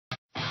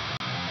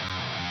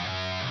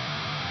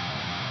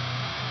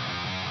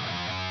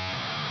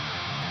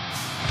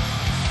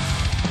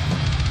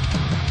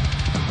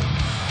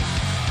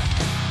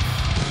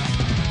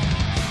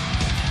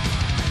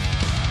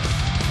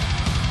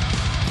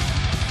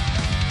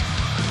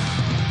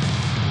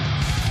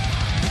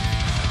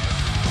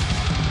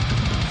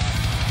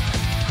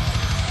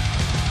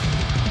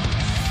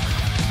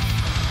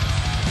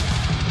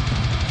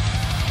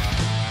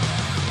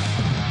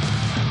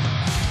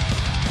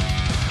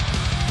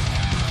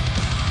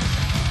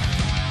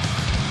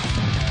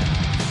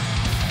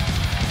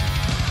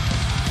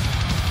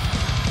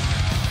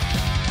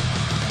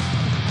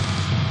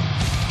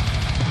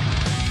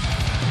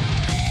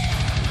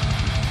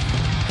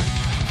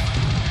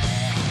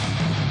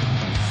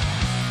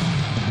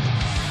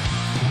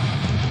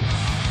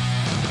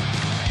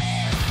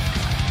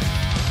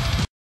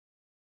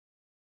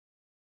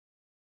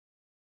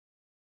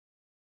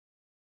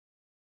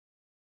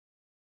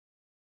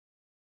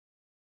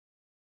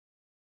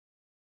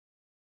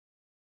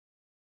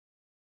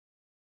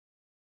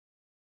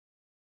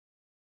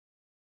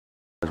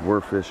we're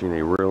fishing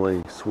a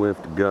really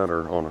swift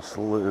gutter on a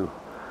slough.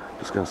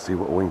 Just gonna see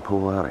what we can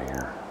pull out of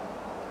here.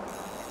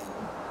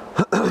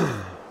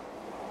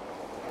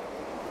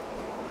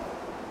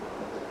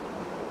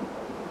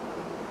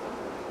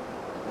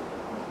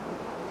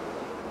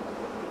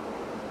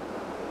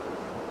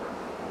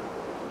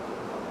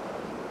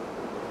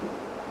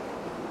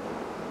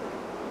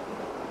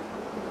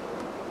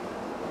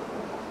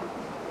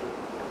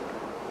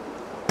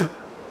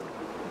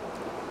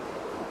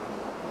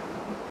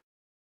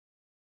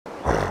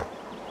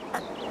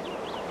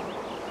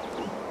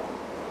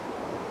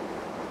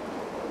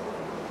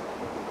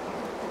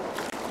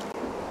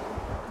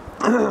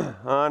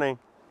 Honey.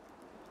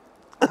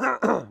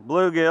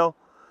 Bluegill.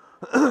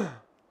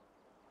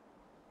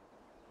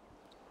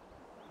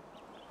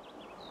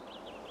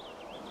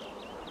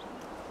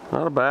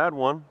 Not a bad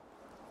one.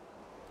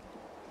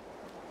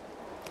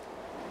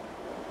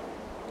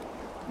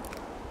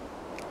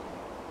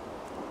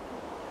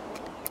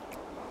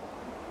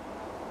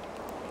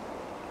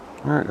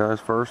 Alright guys,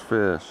 first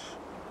fish.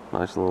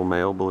 Nice little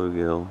male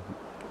bluegill.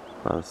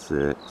 About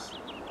 6.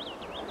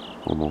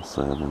 Almost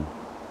 7.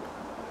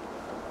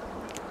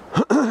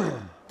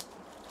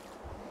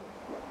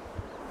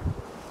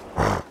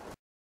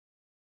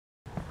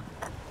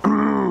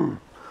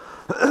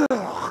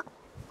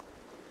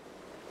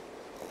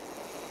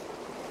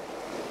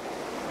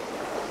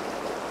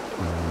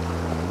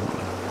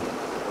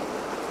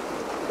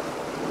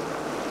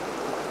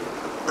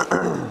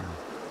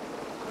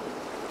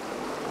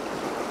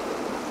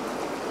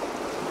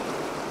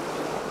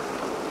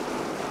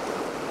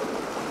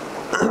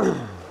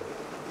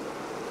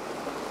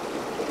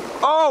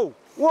 Oh!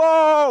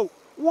 Whoa!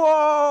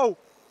 Whoa!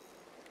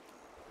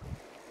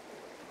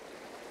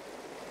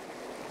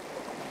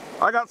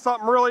 I got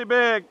something really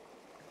big.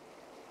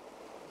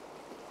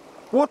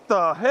 What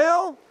the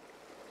hell?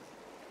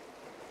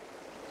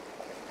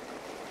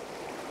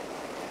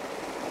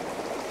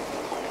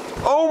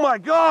 Oh my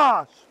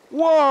gosh!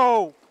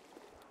 Whoa!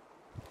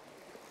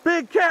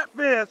 Big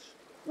catfish!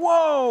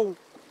 Whoa!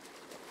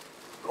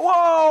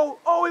 Whoa!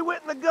 Oh, he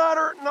went in the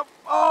gutter. No.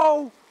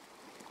 Oh!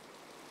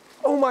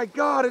 Oh my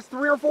God, it's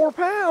 3 or 4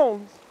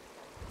 pounds.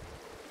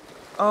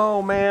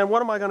 Oh man,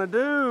 what am I gonna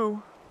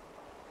do?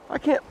 I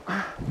can't.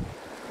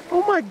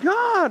 Oh my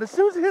God, as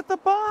soon as it hit the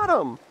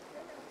bottom.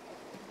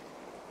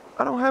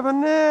 I don't have a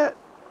net.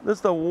 This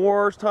is the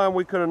worst time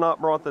we could have not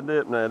brought the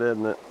dip net,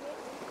 isn't it?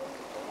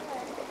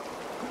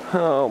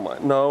 Oh my,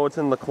 no, it's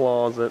in the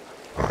closet.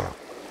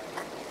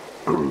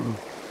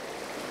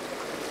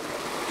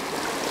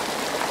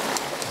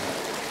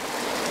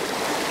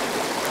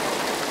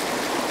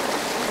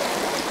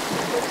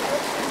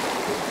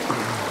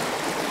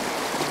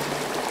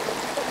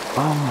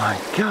 Oh my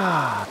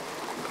God.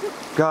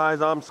 Guys,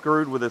 I'm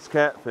screwed with this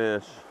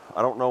catfish.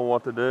 I don't know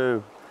what to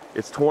do.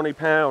 It's 20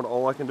 pound.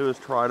 All I can do is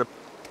try to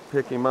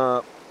pick him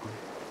up.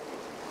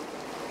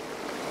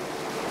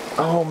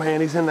 Oh man,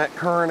 he's in that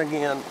current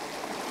again.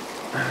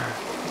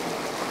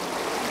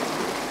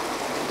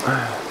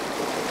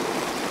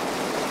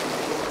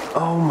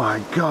 Oh my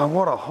God,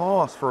 what a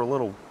hoss for a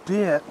little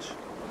ditch.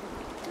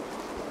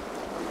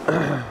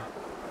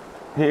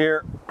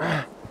 Here.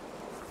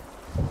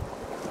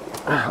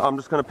 I'm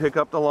just gonna pick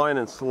up the line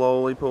and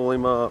slowly pull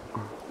him up.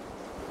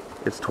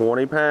 It's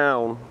 20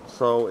 pound,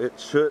 so it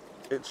should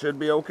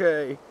be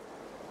okay.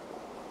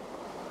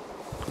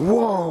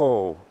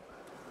 Whoa,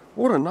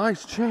 what a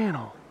nice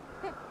channel.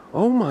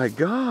 Oh my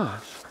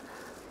gosh.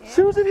 As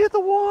soon as it hit the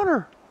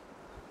water,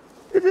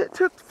 it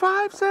took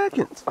 5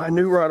 seconds. I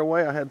knew right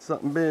away I had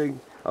something big.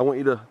 I want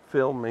you to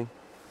film me.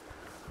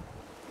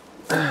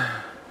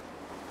 I'm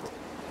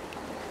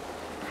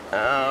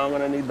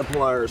gonna need the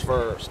pliers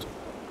first.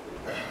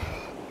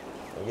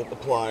 Get the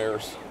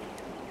pliers.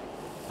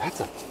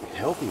 That's a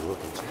healthy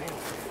looking channel.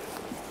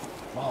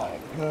 My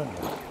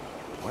goodness.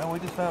 Well, we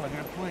just found a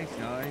good place,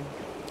 guys.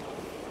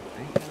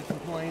 Ain't gonna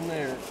complain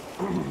there.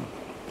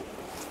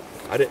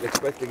 I didn't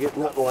expect to get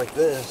nothing like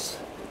this.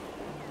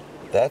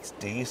 That's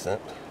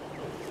decent.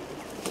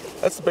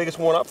 That's the biggest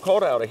one I've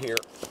caught out of here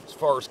as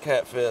far as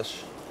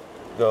catfish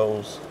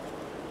goes.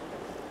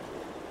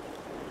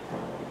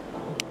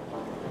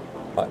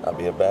 Might not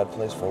be a bad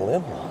place for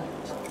limb lines.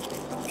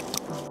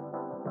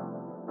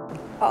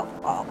 Oh,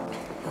 oh.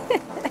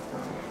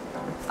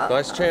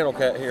 Nice channel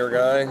cat here,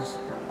 guys.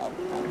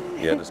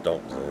 Yeah, just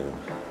don't zoom.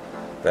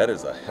 That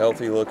is a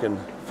healthy looking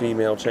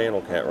female channel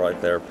cat right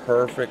there.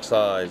 Perfect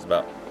size,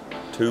 about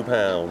 2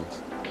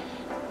 pounds.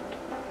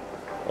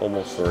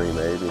 Almost 3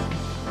 maybe.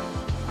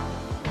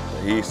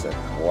 Decent.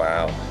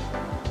 Wow.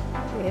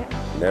 Yeah.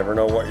 Never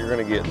know what you're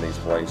gonna get in these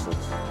places.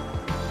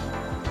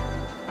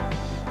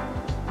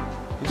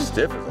 He's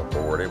stiff as a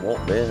board, it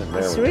won't bend.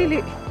 It's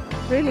really,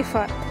 really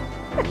fun.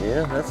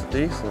 Yeah, that's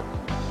decent.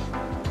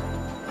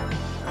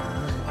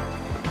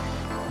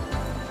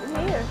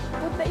 Here,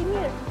 put that in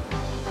here.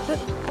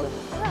 Put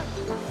that.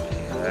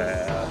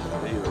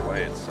 Yeah, either way,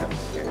 it's so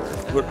scary.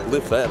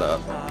 Lift that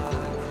up.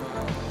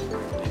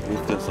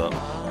 Lift this up.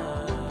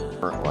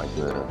 Like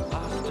this.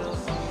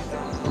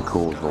 And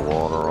cools the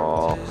water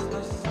off.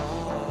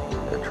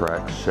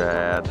 attracts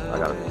shad. I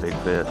got a big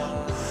fish.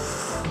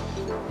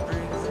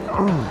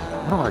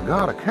 Oh, I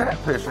got a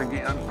catfish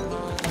again.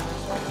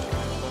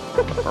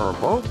 Or a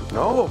boat?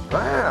 No, a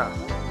bass.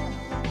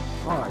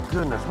 My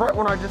goodness, right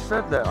when I just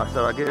said that, I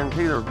said I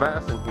guarantee there's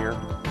bass in here.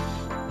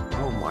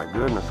 Oh my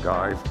goodness,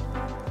 guys.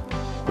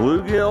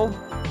 Bluegill,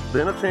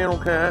 then a channel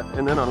cat,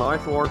 and then a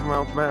nice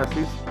largemouth bass.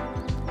 He's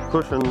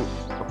pushing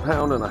 1.5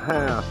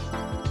 pounds.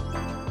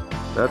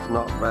 That's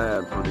not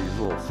bad for these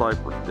little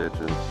cypress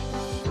ditches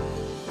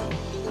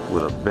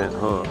with a bent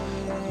hook.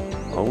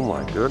 Oh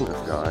my goodness,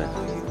 guys.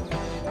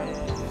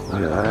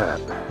 Look at that.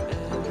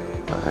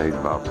 I hate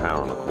about 1.25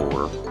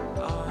 pounds.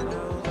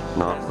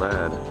 Not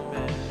bad.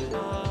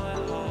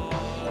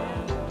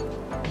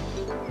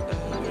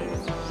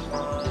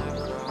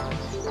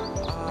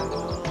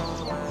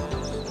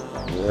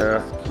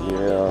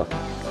 Yeah.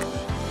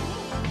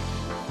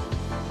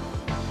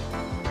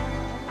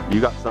 You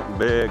got something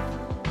big.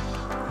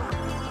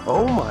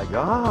 Oh my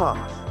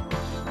gosh.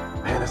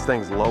 Man, this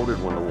thing's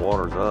loaded when the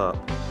water's up.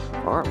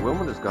 All right,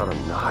 Wilma just got a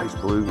nice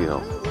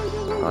bluegill.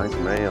 Nice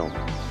male.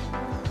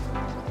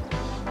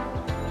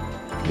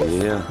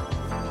 Yeah.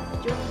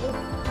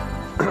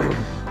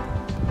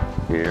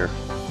 Here.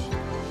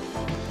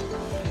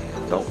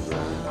 Don't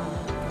zoom.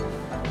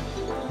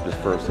 Just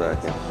for a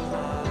second.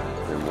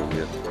 Then we'll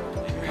get.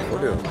 We're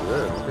doing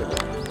good. Look at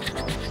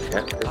it.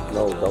 Catfish.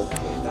 No, don't.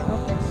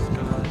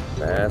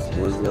 Bass,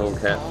 bluegill, and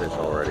catfish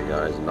already,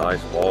 guys.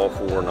 Nice, all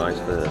 4 nice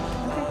fish.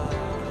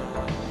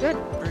 Good.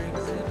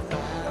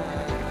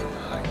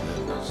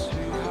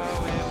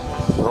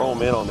 Throw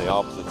them in on the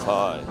opposite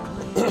side.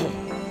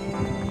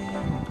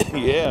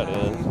 Yeah, it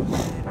is.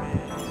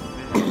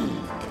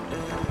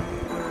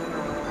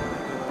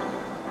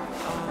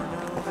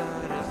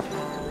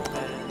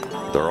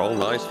 They're all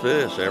nice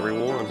fish, every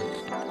one.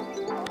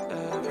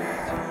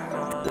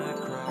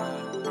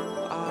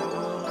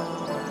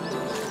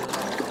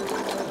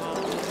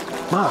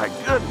 My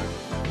goodness.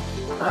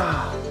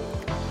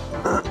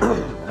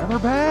 Another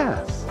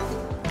bass.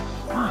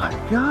 My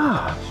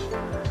gosh.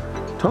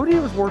 Told you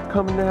it was worth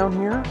coming down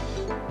here.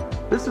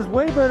 This is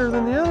way better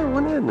than the other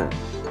one, isn't it?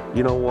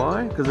 You know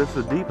why? Because it's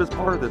the deepest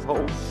part of this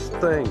whole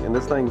thing. And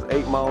this thing's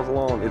 8 miles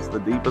long. It's the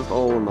deepest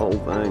hole in the whole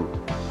thing.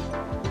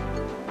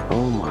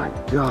 Oh my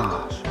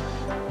gosh.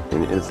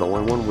 And it's the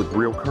only one with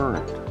real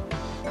current.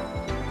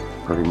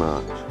 Pretty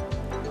much.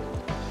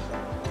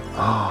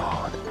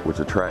 Oh, which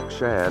attracts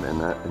shad,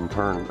 and that in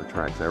turn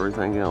attracts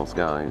everything else,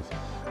 guys.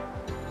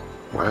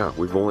 Wow,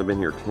 we've only been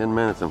here 10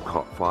 minutes and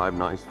caught 5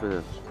 nice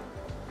fish.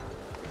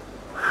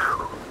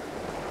 Whew.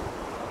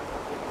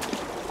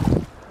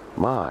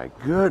 My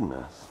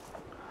goodness.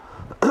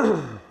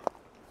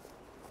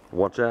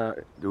 Watch out.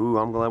 Ooh,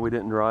 I'm glad we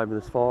didn't drive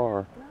this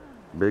far.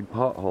 Big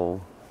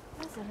pothole.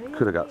 We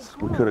could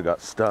have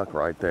got stuck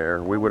right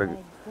there. We would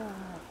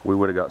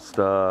have got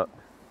stuck.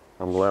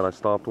 I'm glad I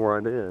stopped where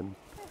I did.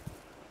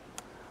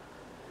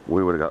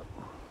 We wouldn't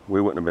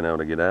have been able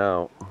to get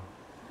out.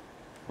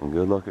 And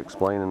good luck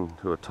explaining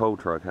to a tow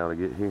truck how to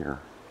get here.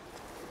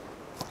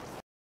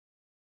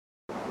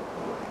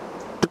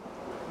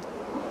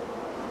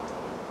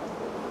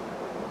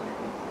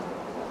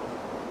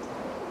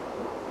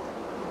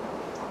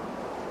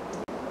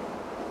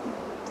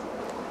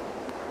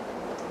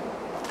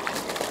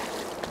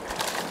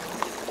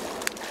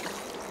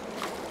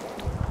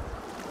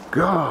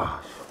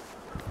 Gosh,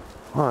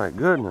 my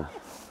goodness.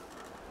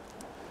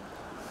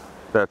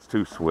 That's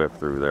too swift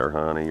through there,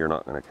 honey. You're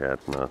not going to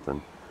catch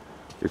nothing.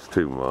 It's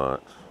too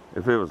much.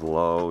 If it was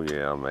low,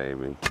 yeah,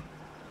 maybe.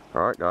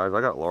 All right, guys,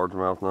 I got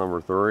largemouth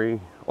number 3.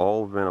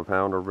 All have been 1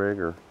 pound or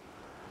bigger.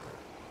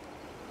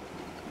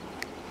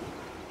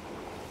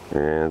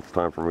 And it's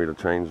time for me to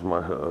change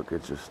my hook.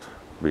 It's just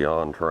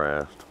beyond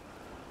trashed.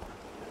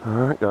 All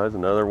right, guys,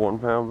 another 1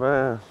 pound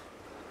bass.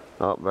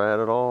 Not bad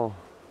at all.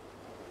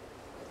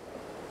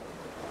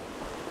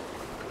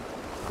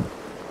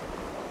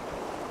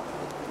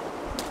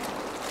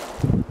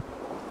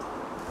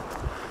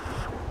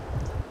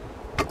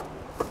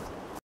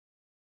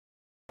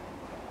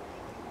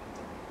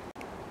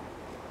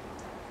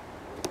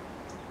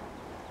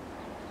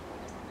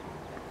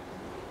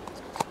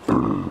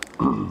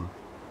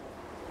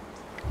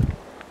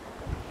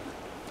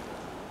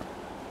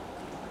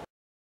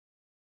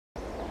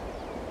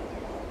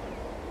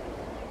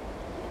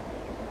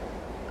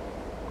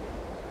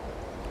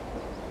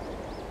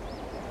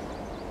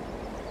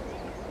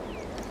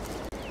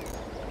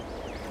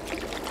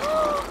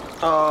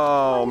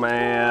 Oh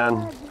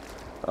man.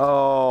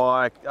 Oh,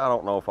 I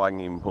don't know if I can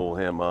even pull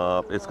him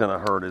up. It's gonna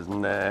hurt his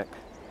neck.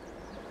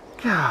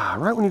 God,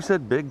 right when you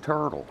said big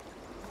turtle.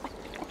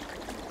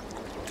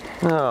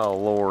 Oh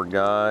Lord,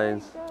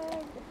 guys.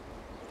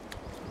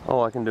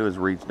 All I can do is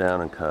reach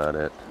down and cut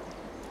it.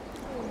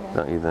 Yeah.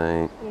 Don't you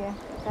think? Yeah,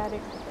 got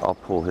it. I'll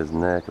pull his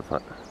neck if I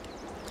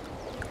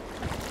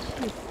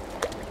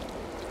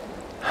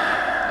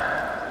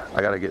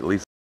gotta get at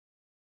least.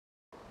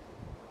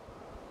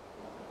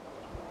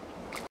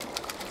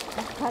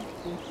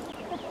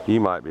 You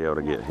might be able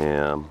to get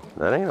him.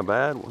 That ain't a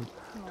bad one.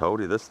 Told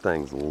you this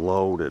thing's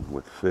loaded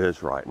with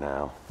fish right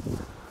now.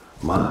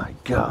 My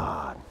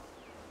God.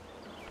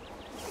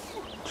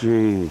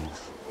 Jeez.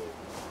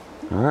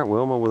 All right,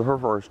 Wilma with her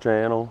first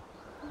channel.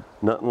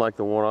 Nothing like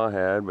the one I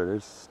had, but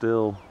it's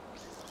still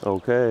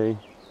okay.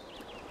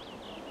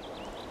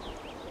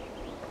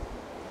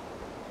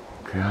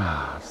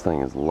 God, this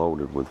thing is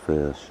loaded with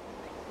fish.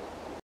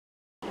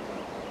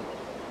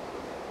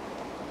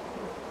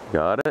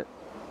 Got it?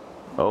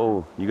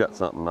 Oh, you got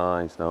something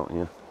nice, don't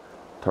you?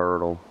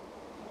 Turtle.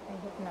 I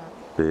hope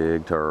not.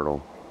 Big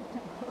turtle.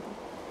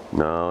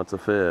 No, it's a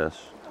fish.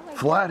 Oh,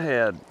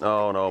 Flathead.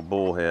 Oh no,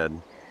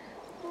 bullhead.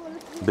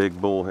 Big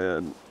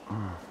bullhead.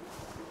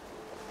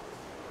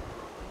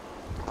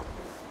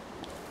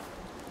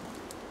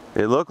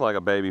 It looked like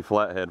a baby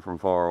flathead from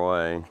far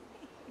away.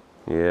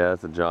 Yeah,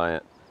 it's a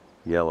giant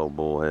yellow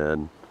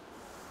bullhead.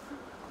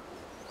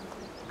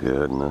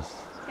 Goodness.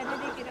 Can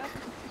I take it up?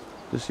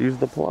 Just use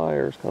the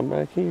pliers. Come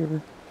back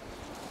here.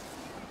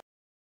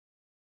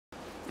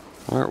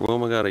 All right,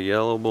 Wilma got a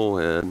yellow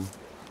bullhead.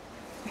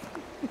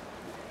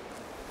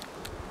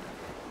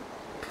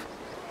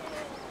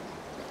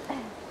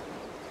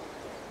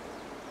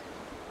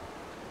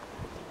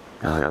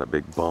 I got a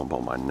big bump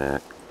on my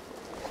neck.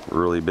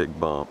 Really big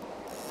bump.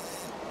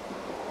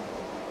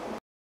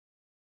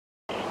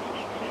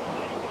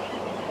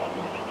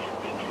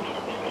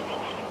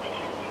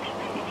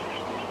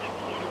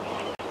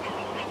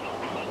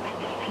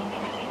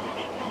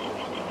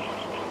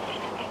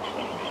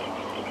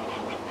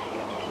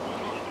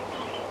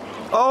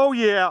 Oh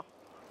yeah.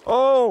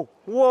 Oh,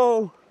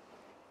 whoa.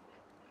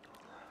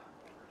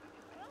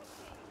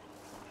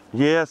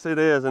 Yes, it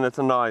is, and it's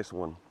a nice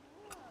one.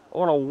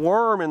 On a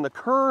worm in the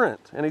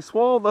current, and he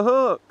swallowed the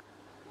hook.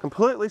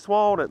 Completely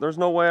swallowed it. There's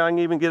no way I can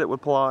even get it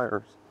with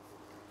pliers.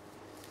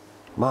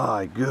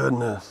 My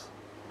goodness.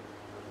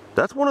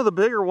 That's one of the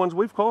bigger ones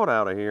we've caught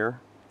out of here.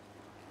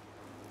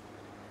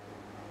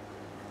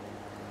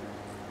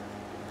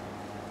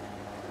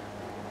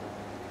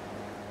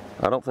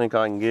 I don't think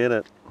I can get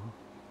it.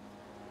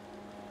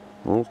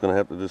 I'm just gonna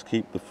have to just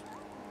keep the...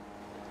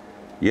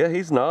 Yeah,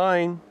 he's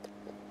 9.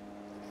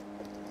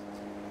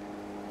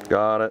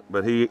 Got it,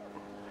 but he...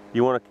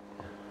 You want a...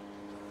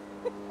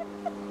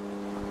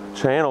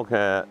 Channel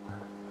cat.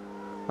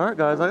 Alright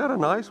guys, I got a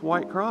nice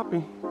white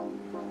crappie.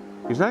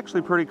 He's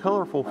actually pretty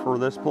colorful for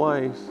this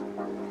place.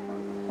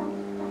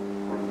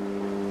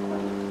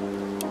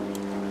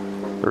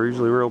 They're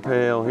usually real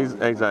pale. He's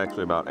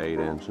actually about 8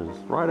 inches.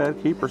 Right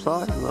at keeper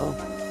size though.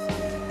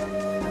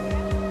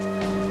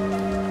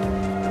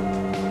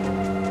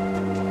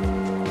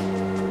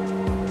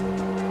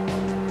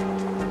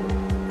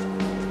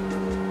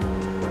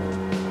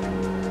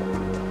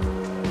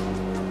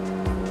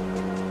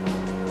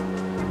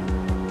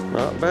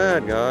 Not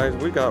bad, guys.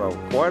 We got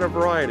quite a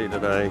variety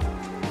today.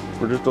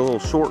 For just a little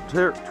short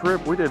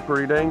trip, we did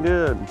pretty dang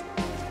good.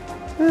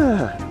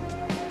 Yeah.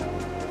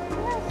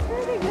 That's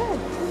pretty good.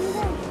 Pretty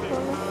nice.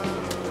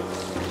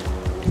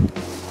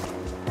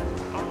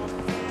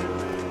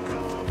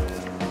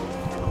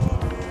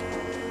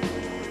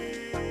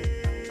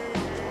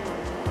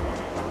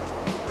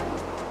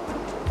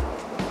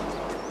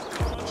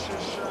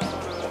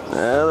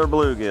 Yeah, they're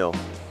bluegill.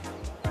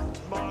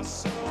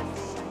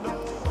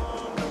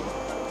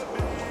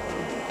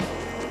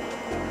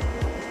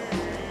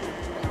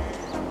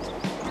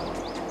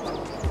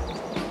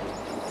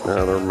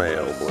 Another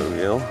male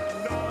bluegill.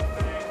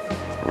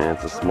 And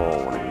it's a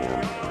small one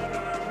again.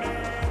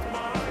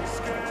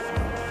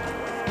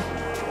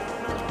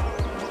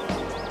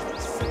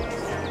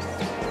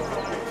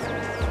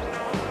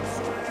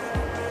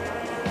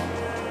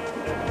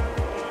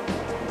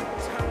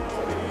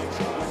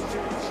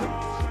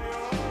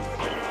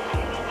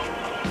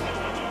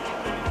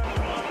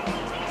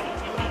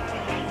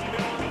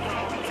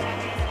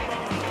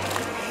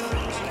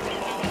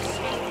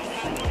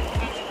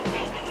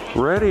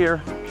 Red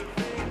ear.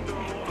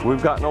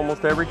 We've gotten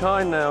almost every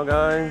kind now,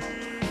 guys.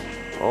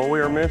 All we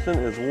are missing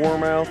is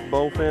warmouth,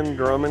 bowfin,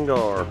 drum, and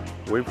gar.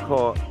 We've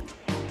caught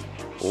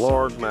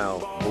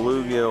largemouth,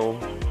 bluegill,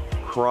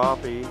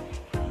 crappie,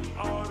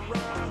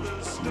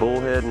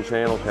 bullhead and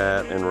channel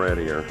cat, and red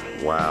ear.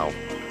 Wow,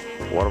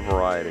 what a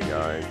variety,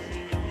 guys.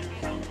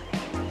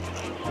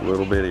 A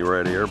little bitty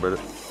red ear, but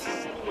it's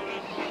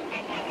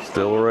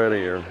still a red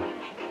ear.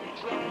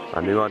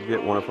 I knew I'd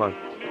get one if I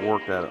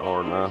worked at it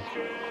hard enough.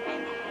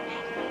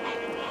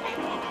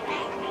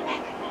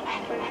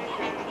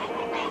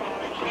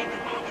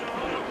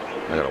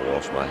 I gotta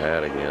wash my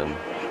hat again.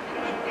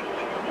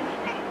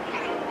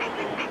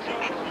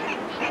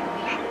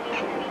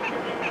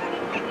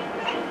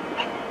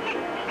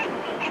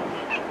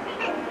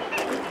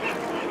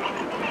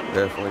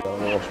 Definitely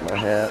gotta wash my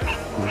hat.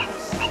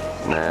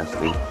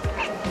 Nasty.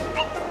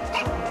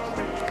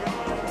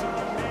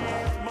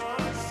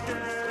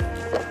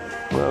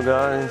 Well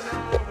guys,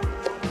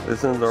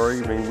 this ends our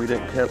evening. We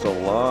didn't catch a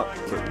lot,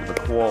 but the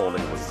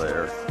quality was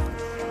there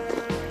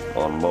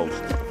on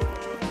most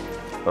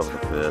of the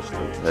fish.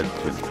 They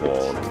had good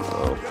quality,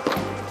 so.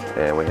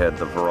 And we had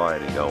the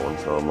variety going,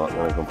 so I'm not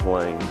going to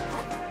complain.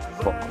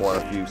 Caught quite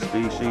a few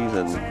species,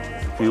 and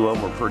a few of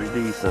them are pretty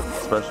decent,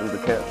 especially the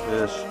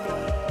catfish.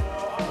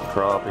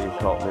 Crappie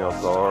caught me off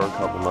guard, a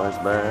couple nice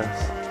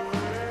bass.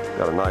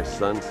 Got a nice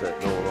sunset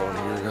going on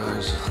here,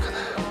 guys. Look at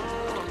that.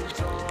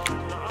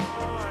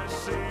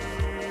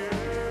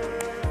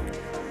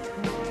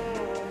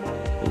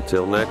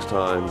 Until next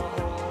time,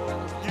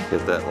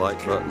 hit that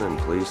like button and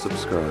please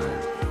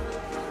subscribe.